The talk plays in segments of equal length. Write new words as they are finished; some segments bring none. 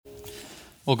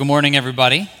Well, good morning,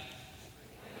 everybody.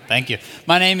 Thank you.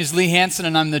 My name is Lee Hanssen,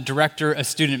 and I'm the Director of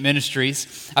Student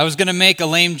Ministries. I was going to make a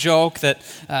lame joke that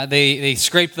they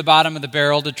scraped the bottom of the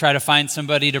barrel to try to find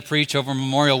somebody to preach over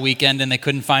Memorial Weekend, and they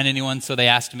couldn't find anyone, so they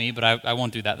asked me, but I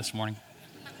won't do that this morning.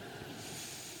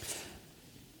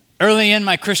 Early in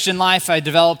my Christian life, I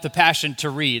developed a passion to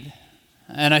read.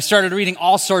 And I started reading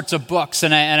all sorts of books,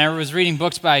 and I was reading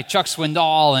books by Chuck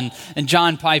Swindoll and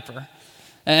John Piper.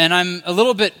 And I'm a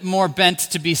little bit more bent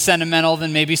to be sentimental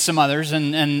than maybe some others,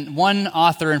 and one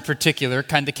author in particular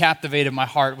kind of captivated my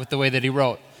heart with the way that he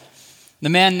wrote. The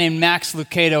man named Max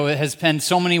Lucado has penned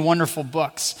so many wonderful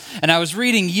books. And I was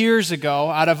reading years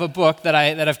ago out of a book that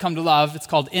I've come to love. It's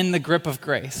called In the Grip of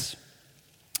Grace.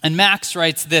 And Max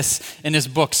writes this in his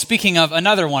book, speaking of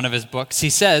another one of his books.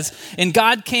 He says, "In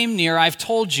God Came Near, I've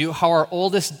told you how our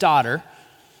oldest daughter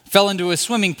fell into a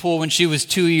swimming pool when she was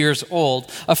 2 years old.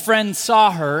 A friend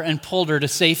saw her and pulled her to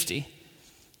safety.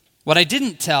 What I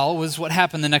didn't tell was what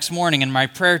happened the next morning in my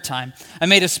prayer time. I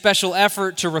made a special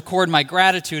effort to record my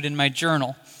gratitude in my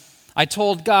journal. I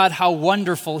told God how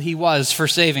wonderful He was for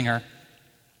saving her.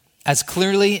 As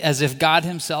clearly as if God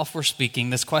Himself were speaking,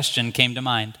 this question came to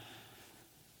mind.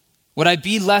 Would I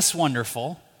be less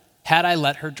wonderful had I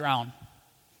let her drown?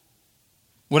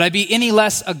 Would I be any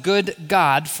less a good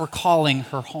God for calling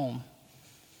her home?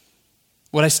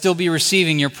 Would I still be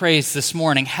receiving your praise this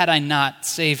morning had I not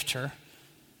saved her?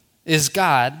 Is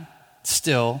God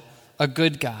still a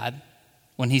good God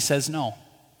when He says no?"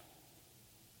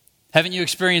 Haven't you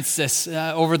experienced this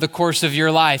over the course of your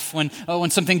life when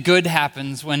something good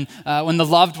happens, when the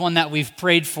loved one that we've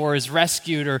prayed for is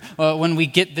rescued, or when we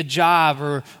get the job,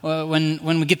 or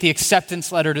when we get the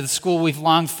acceptance letter to the school we've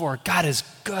longed for? God is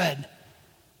good.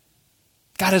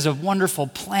 God has a wonderful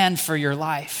plan for your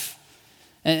life.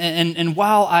 And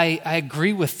while I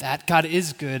agree with that, God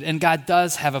is good, and God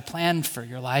does have a plan for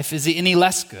your life, is He any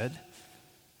less good?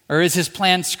 Or is His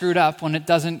plan screwed up when it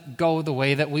doesn't go the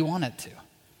way that we want it to?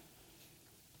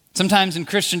 Sometimes in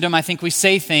Christendom, I think we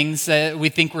say things that we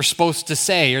think we're supposed to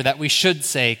say or that we should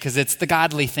say because it's the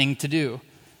godly thing to do.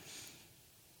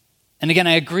 And again,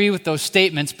 I agree with those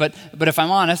statements, but if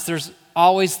I'm honest, there's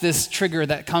always this trigger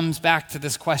that comes back to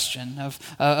this question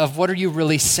of what are you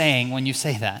really saying when you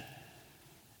say that?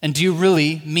 And do you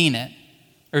really mean it?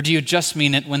 Or do you just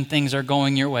mean it when things are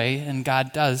going your way and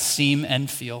God does seem and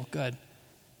feel good?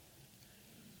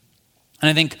 And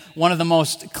I think one of the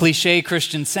most cliche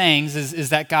Christian sayings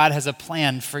is that God has a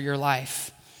plan for your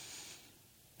life.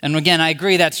 And again, I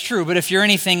agree that's true, but if you're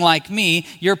anything like me,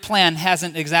 your plan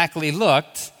hasn't exactly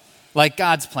looked like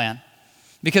God's plan.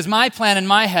 Because my plan in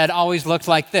my head always looked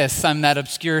like this. I'm that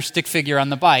obscure stick figure on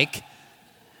the bike.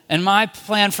 And my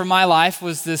plan for my life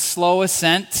was this slow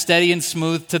ascent, steady and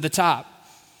smooth to the top.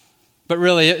 But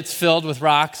really, it's filled with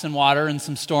rocks and water and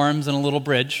some storms and a little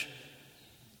bridge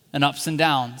and ups and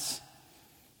downs.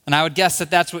 And I would guess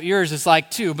that that's what yours is like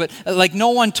too. But like no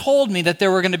one told me that there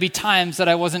were going to be times that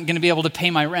I wasn't going to be able to pay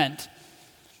my rent.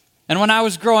 And when I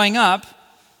was growing up,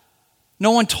 no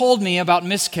one told me about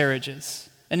miscarriages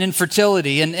and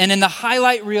infertility. And in the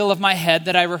highlight reel of my head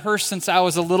that I rehearsed since I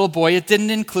was a little boy, it didn't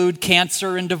include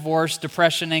cancer and divorce,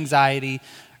 depression, anxiety,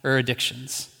 or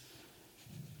addictions.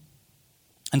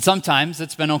 And sometimes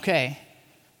it's been okay.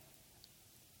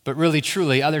 But really,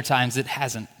 truly, other times it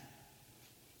hasn't.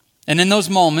 And in those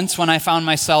moments when I found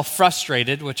myself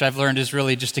frustrated, which I've learned is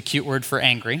really just a cute word for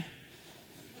angry,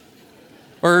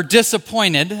 or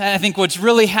disappointed, I think what's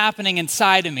really happening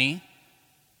inside of me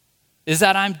is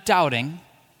that I'm doubting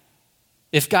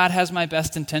if God has my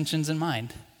best intentions in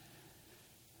mind.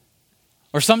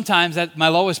 Or sometimes at my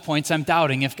lowest points, I'm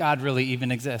doubting if God really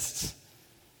even exists.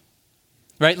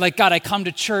 Right? Like, God, I come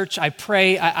to church, I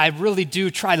pray, I really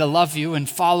do try to love you and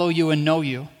follow you and know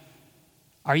you.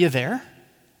 Are you there?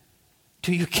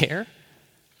 Do you care?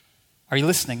 Are you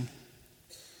listening?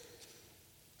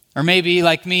 Or maybe,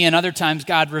 like me, and other times,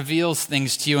 God reveals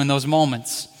things to you in those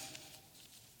moments.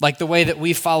 Like the way that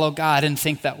we follow God and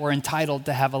think that we're entitled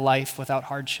to have a life without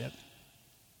hardship.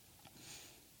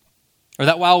 Or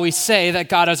that while we say that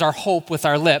God is our hope with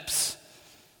our lips,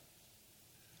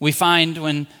 we find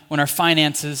when our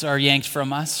finances are yanked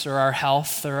from us, or our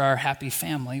health, or our happy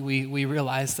family, we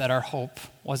realize that our hope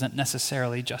wasn't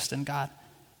necessarily just in God.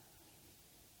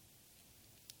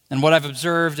 And what I've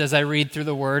observed as I read through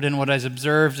the Word, and what I've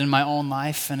observed in my own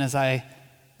life, and as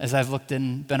I've looked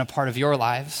and been a part of your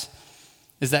lives,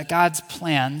 is that God's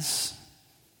plans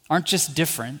aren't just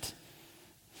different,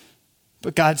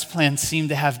 but God's plans seem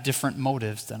to have different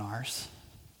motives than ours.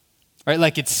 Right?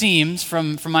 Like it seems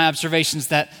from my observations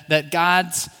that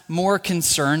God's more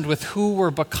concerned with who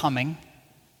we're becoming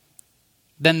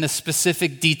than the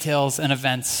specific details and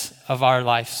events of our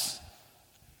lives.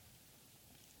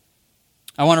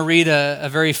 I want to read a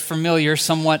very familiar,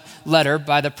 somewhat letter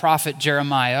by the prophet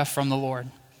Jeremiah from the Lord.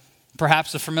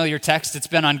 Perhaps a familiar text. It's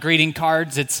been on greeting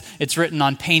cards. It's written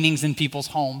on paintings in people's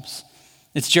homes.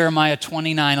 It's Jeremiah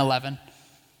 29:11.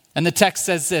 And the text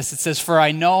says this. It says, "For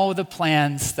I know the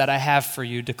plans that I have for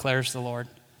you, declares the Lord.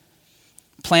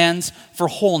 Plans for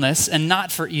wholeness and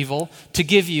not for evil, to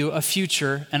give you a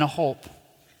future and a hope."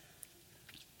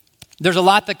 There's a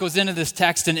lot that goes into this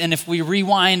text, and if we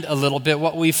rewind a little bit,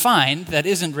 what we find that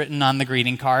isn't written on the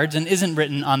greeting cards and isn't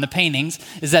written on the paintings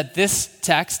is that this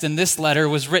text and this letter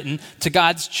was written to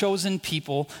God's chosen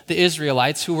people, the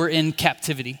Israelites, who were in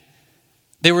captivity.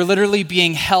 They were literally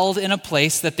being held in a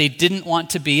place that they didn't want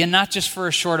to be, and not just for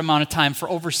a short amount of time, for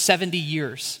over 70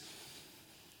 years.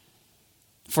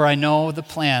 "For I know the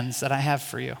plans that I have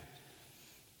for you."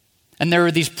 And there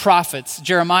were these prophets.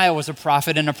 Jeremiah was a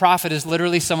prophet, and a prophet is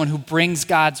literally someone who brings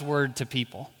God's word to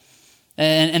people.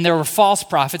 And there were false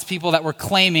prophets, people that were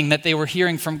claiming that they were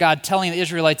hearing from God, telling the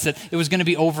Israelites that it was going to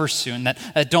be over soon,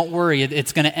 that don't worry,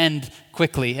 it's going to end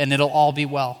quickly, and it'll all be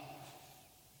well.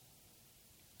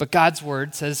 But God's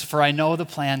word says, "For I know the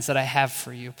plans that I have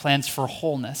for you, plans for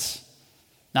wholeness,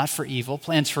 not for evil,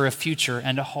 plans for a future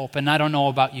and a hope." And I don't know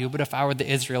about you, but if I were the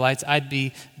Israelites, I'd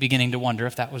be beginning to wonder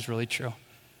if that was really true.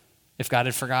 If God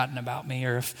had forgotten about me,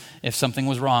 or if something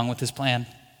was wrong with his plan.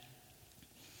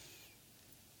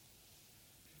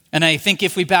 And I think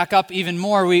if we back up even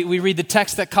more, we read the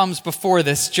text that comes before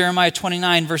this, Jeremiah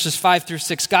 29, verses 5 through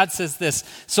 6. God says this,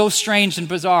 "So strange and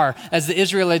bizarre, as the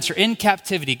Israelites are in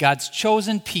captivity, God's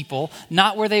chosen people,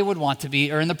 not where they would want to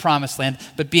be or in the promised land,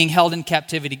 but being held in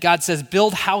captivity. God says,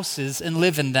 build houses and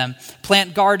live in them.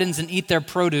 Plant gardens and eat their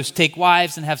produce. Take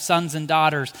wives and have sons and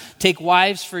daughters. Take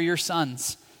wives for your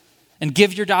sons. And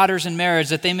give your daughters in marriage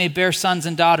that they may bear sons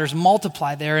and daughters.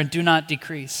 Multiply there and do not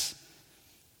decrease."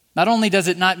 Not only does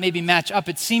it not maybe match up,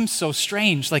 it seems so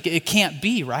strange, like it can't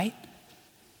be, right?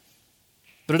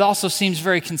 But it also seems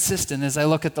very consistent as I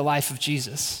look at the life of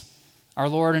Jesus, our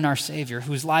Lord and our Savior,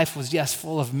 whose life was, yes,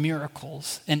 full of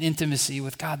miracles and intimacy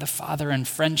with God the Father and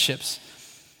friendships,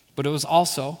 but it was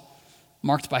also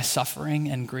marked by suffering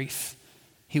and grief.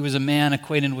 He was a man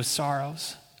acquainted with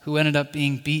sorrows who ended up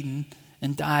being beaten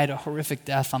and died a horrific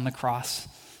death on the cross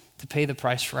to pay the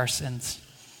price for our sins.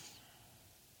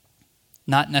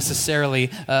 Not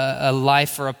necessarily a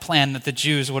life or a plan that the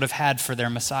Jews would have had for their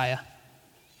Messiah.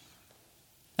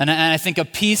 And I think a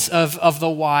piece of the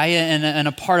why and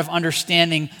a part of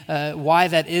understanding why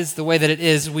that is the way that it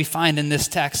is, we find in this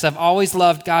text. I've always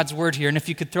loved God's word here. And if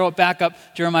you could throw it back up,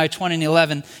 Jeremiah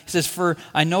 20:11, he says, "For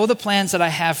I know the plans that I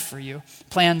have for you,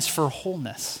 plans for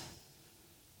wholeness."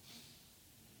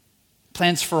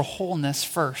 Plans for wholeness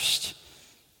first.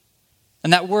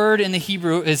 And that word in the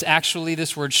Hebrew is actually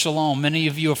this word shalom. Many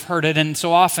of you have heard it, and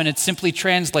so often it's simply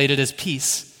translated as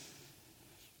peace.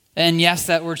 And yes,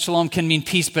 that word shalom can mean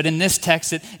peace, but in this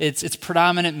text, its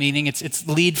predominant meaning, its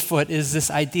lead foot is this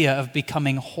idea of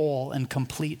becoming whole and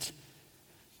complete.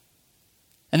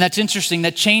 And that's interesting.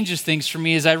 That changes things for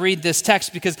me as I read this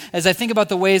text, because as I think about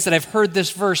the ways that I've heard this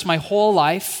verse my whole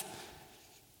life,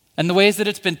 and the ways that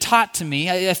it's been taught to me,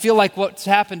 I feel like what's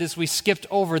happened is we skipped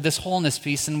over this wholeness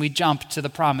piece and we jumped to the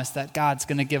promise that God's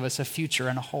going to give us a future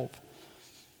and a hope.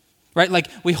 Right? Like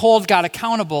we hold God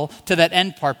accountable to that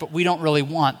end part, but we don't really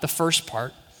want the first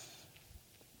part.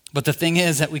 But the thing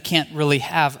is that we can't really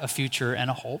have a future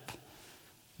and a hope,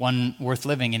 one worth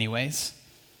living anyways,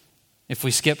 if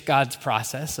we skip God's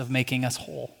process of making us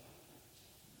whole.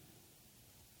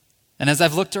 And as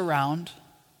I've looked around,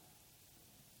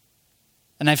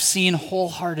 and I've seen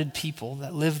wholehearted people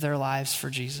that live their lives for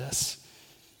Jesus,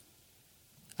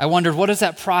 I wondered, what does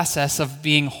that process of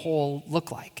being whole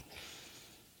look like?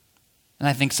 And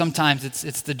I think sometimes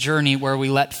it's the journey where we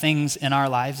let things in our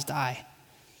lives die.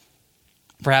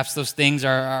 Perhaps those things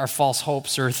are our false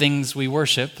hopes or things we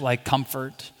worship, like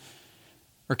comfort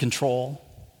or control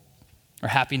or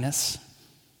happiness,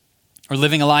 or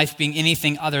living a life being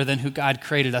anything other than who God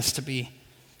created us to be.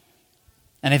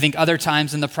 And I think other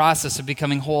times in the process of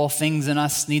becoming whole, things in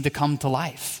us need to come to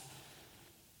life.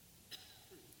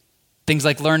 Things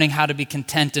like learning how to be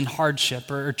content in hardship,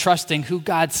 or trusting who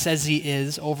God says he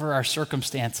is over our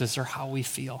circumstances or how we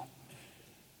feel.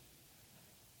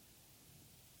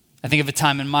 I think of a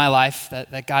time in my life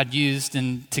that God used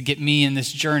to get me in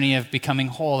this journey of becoming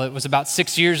whole. It was about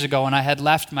 6 years ago when I had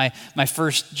left my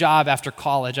first job after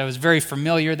college. I was very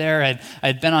familiar there. I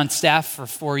had been on staff for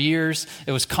 4 years.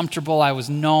 It was comfortable. I was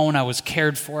known. I was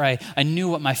cared for. I knew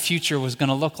what my future was going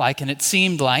to look like, and it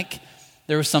seemed like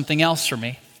there was something else for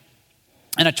me.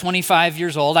 And at 25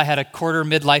 years old, I had a quarter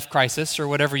midlife crisis, or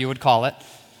whatever you would call it.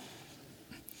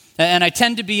 And I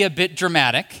tend to be a bit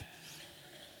dramatic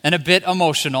and a bit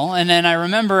emotional. And then I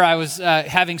remember I was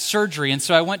having surgery, and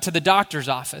so I went to the doctor's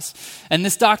office. And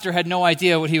this doctor had no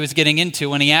idea what he was getting into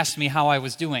when he asked me how I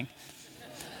was doing.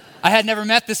 I had never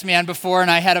met this man before,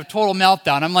 and I had a total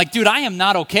meltdown. I'm like, dude, I am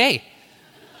not okay.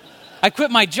 I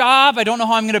quit my job. I don't know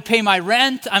how I'm going to pay my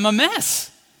rent. I'm a mess.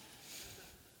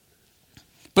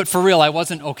 But for real, I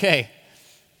wasn't okay.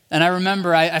 And I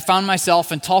remember I found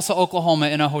myself in Tulsa, Oklahoma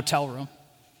in a hotel room.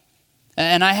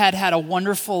 And I had had a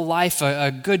wonderful life,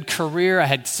 a good career. I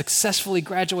had successfully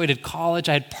graduated college.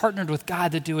 I had partnered with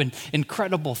God to do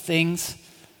incredible things.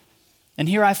 And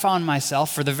here I found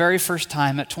myself for the very first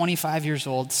time at 25 years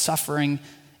old suffering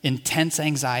intense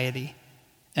anxiety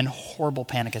and horrible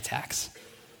panic attacks.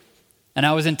 And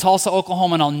I was in Tulsa,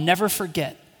 Oklahoma, and I'll never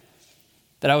forget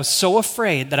that I was so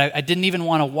afraid that I didn't even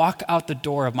want to walk out the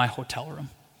door of my hotel room.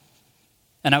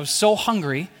 And I was so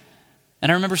hungry,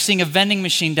 and I remember seeing a vending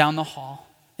machine down the hall,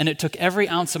 and it took every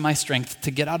ounce of my strength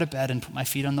to get out of bed and put my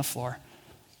feet on the floor.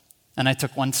 And I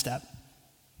took one step.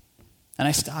 And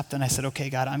I stopped and I said, okay,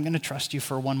 God, I'm going to trust you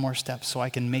for one more step so I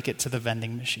can make it to the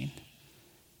vending machine.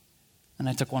 And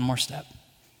I took one more step.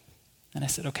 And I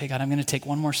said, okay, God, I'm going to take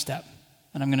one more step,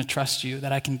 and I'm going to trust you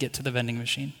that I can get to the vending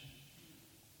machine.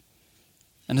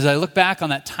 And as I look back on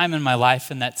that time in my life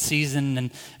and that season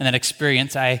and that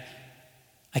experience, I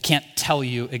can't tell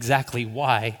you exactly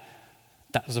why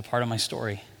that was a part of my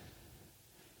story.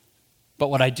 But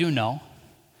what I do know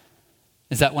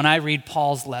is that when I read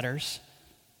Paul's letters,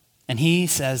 and he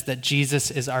says that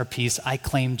Jesus is our peace, I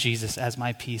claim Jesus as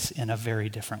my peace in a very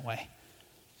different way.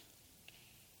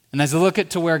 And as I look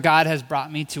at to where God has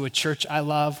brought me to a church I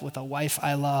love, with a wife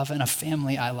I love, and a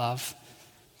family I love,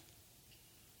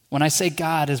 when I say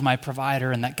God is my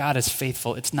provider and that God is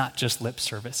faithful, it's not just lip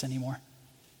service anymore.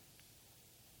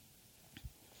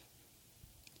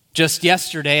 Just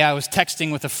yesterday, I was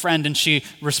texting with a friend, and she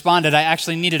responded, I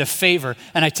actually needed a favor.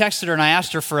 And I texted her and I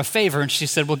asked her for a favor, and she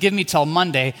said, well, give me till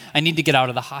Monday. I need to get out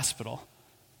of the hospital.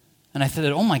 And I said,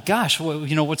 oh my gosh,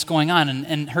 what's going on?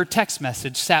 And her text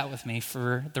message sat with me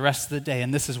for the rest of the day,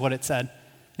 and this is what it said.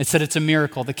 It said, it's a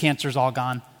miracle. The cancer's all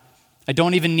gone. I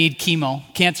don't even need chemo.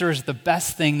 Cancer is the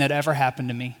best thing that ever happened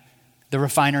to me. The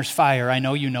refiner's fire. I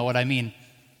know you know what I mean.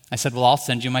 I said, well, I'll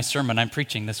send you my sermon I'm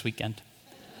preaching this weekend.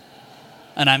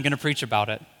 And I'm going to preach about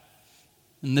it.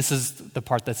 And this is the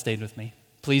part that stayed with me.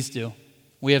 Please do.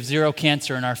 We have 0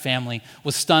 cancer in our family.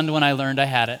 Was stunned when I learned I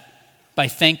had it. By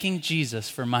thanking Jesus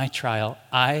for my trial,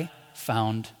 I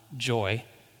found joy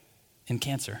in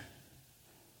cancer.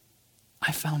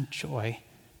 I found joy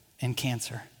in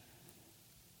cancer.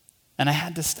 And I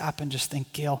had to stop and just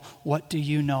think, Gail, what do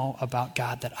you know about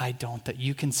God that I don't, that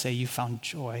you can say you found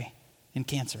joy in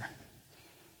cancer?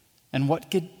 And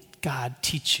what did God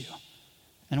teach you?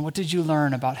 And what did you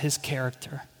learn about his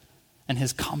character and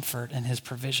his comfort and his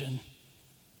provision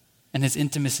and his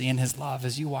intimacy and his love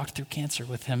as you walked through cancer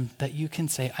with him, that you can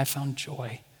say, I found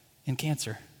joy in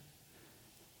cancer?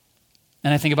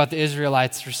 And I think about the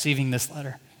Israelites receiving this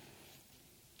letter.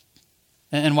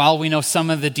 And while we know some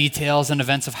of the details and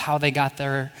events of how they got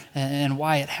there and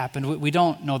why it happened, we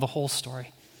don't know the whole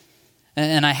story.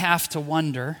 And I have to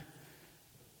wonder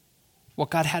what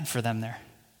God had for them there.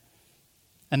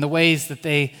 And the ways that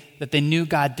they knew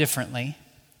God differently,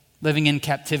 living in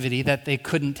captivity, that they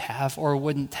couldn't have or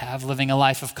wouldn't have, living a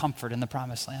life of comfort in the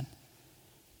promised land.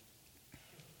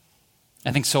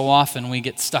 I think so often we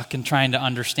get stuck in trying to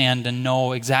understand and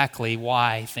know exactly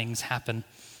why things happen.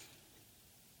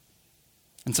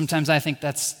 And sometimes I think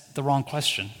that's the wrong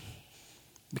question,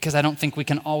 because I don't think we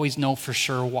can always know for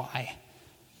sure why.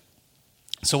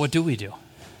 So what do we do?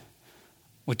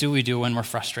 What do we do when we're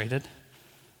frustrated?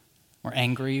 We're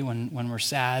angry, when we're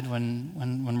sad,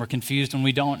 when we're confused, when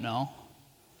we don't know.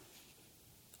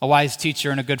 A wise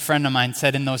teacher and a good friend of mine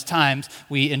said in those times,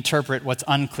 we interpret what's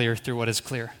unclear through what is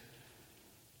clear.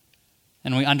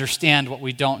 And we understand what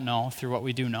we don't know through what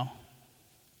we do know.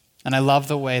 And I love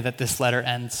the way that this letter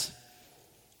ends.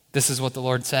 This is what the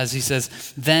Lord says. He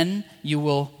says, then you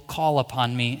will call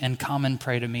upon me and come and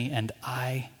pray to me, and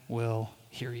I will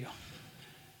hear you.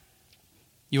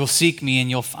 You will seek me and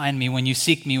you'll find me. When you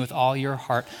seek me with all your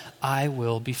heart, I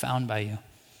will be found by you,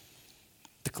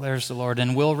 declares the Lord,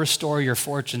 and will restore your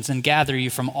fortunes and gather you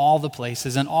from all the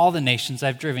places and all the nations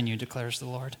I've driven you, declares the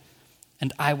Lord.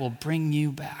 And I will bring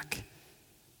you back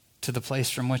to the place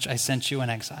from which I sent you in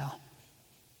exile.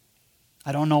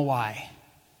 I don't know why.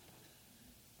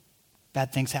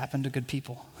 Bad things happen to good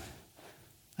people.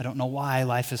 I don't know why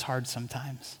life is hard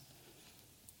sometimes.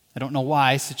 I don't know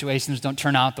why situations don't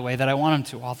turn out the way that I want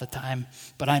them to all the time,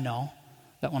 but I know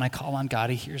that when I call on God,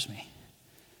 he hears me.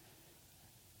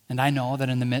 And I know that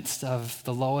in the midst of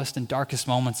the lowest and darkest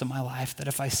moments of my life, that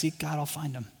if I seek God, I'll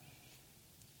find him.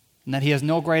 And that he has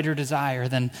no greater desire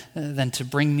than to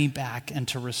bring me back and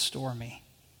to restore me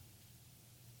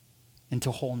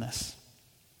into wholeness.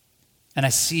 And I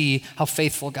see how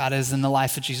faithful God is in the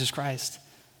life of Jesus Christ,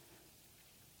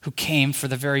 who came for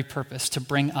the very purpose to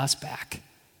bring us back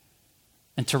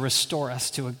and to restore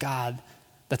us to a God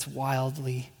that's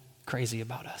wildly crazy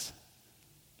about us.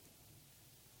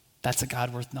 That's a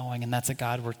God worth knowing, and that's a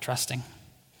God worth trusting.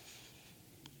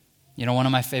 You know, one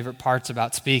of my favorite parts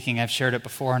about speaking, I've shared it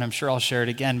before and I'm sure I'll share it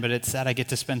again, but it's that I get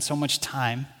to spend so much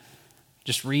time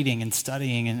just reading and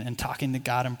studying and talking to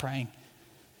God and praying.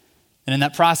 And in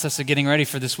that process of getting ready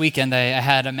for this weekend, I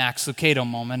had a Max Lucado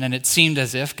moment, and it seemed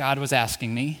as if God was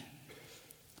asking me,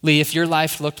 Lee, if your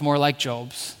life looked more like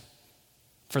Job's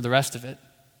for the rest of it,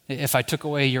 if I took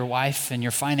away your wife and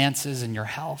your finances and your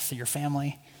health and your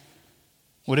family,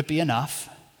 would it be enough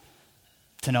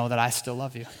to know that I still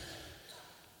love you?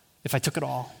 If I took it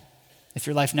all, if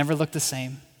your life never looked the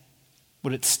same,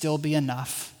 would it still be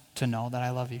enough to know that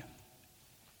I love you?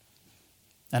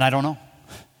 And I don't know.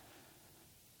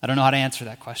 I don't know how to answer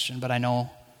that question, but I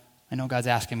know God's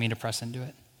asking me to press into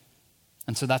it.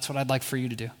 And so that's what I'd like for you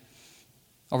to do.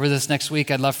 Over this next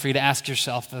week, I'd love for you to ask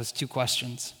yourself those two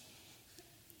questions.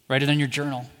 Write it in your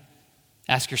journal.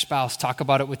 Ask your spouse. Talk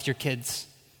about it with your kids.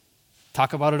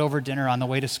 Talk about it over dinner on the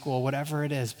way to school, whatever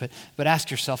it is. But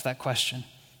ask yourself that question.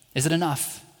 Is it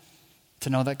enough to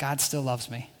know that God still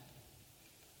loves me?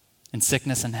 In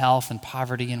sickness and health and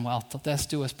poverty and wealth, let us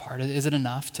do us part. Is it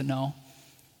enough to know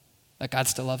that God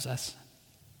still loves us?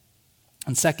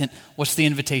 And second, what's the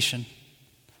invitation?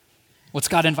 What's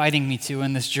God inviting me to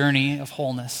in this journey of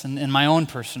wholeness? And in my own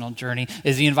personal journey,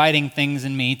 is he inviting things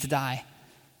in me to die?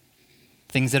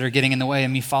 Things that are getting in the way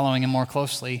of me following him more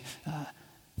closely.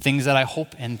 Things that I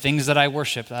hope in, things that I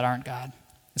worship that aren't God.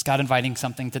 Is God inviting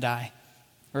something to die?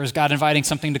 Or is God inviting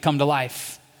something to come to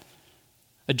life?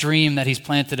 A dream that he's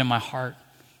planted in my heart.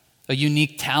 A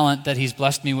unique talent that he's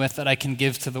blessed me with that I can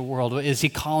give to the world. Is he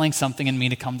calling something in me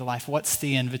to come to life? What's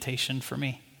the invitation for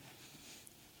me?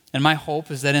 And my hope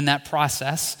is that in that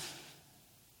process,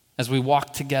 as we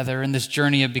walk together in this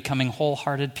journey of becoming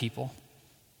wholehearted people,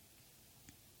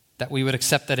 that we would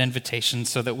accept that invitation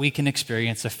so that we can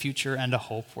experience a future and a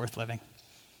hope worth living.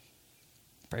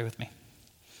 Pray with me.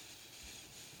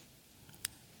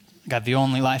 God, the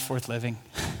only life worth living,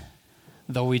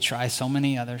 though we try so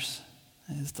many others,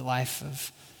 is the life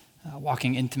of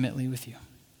walking intimately with you.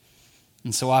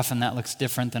 And so often that looks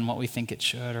different than what we think it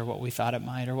should or what we thought it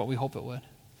might or what we hope it would.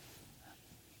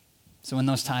 So in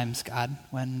those times, God,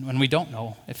 when we don't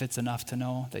know if it's enough to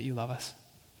know that you love us,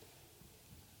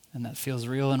 and that feels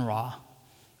real and raw,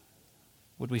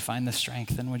 would we find the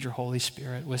strength, and would your Holy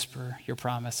Spirit whisper your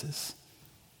promises,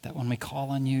 that when we call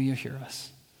on you, you hear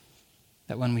us,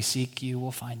 that when we seek you,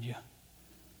 we'll find you,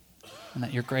 and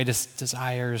that your greatest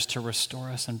desire is to restore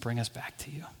us and bring us back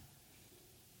to you.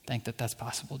 Thank that that's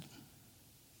possible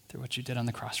through what you did on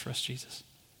the cross for us, Jesus.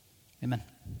 Amen.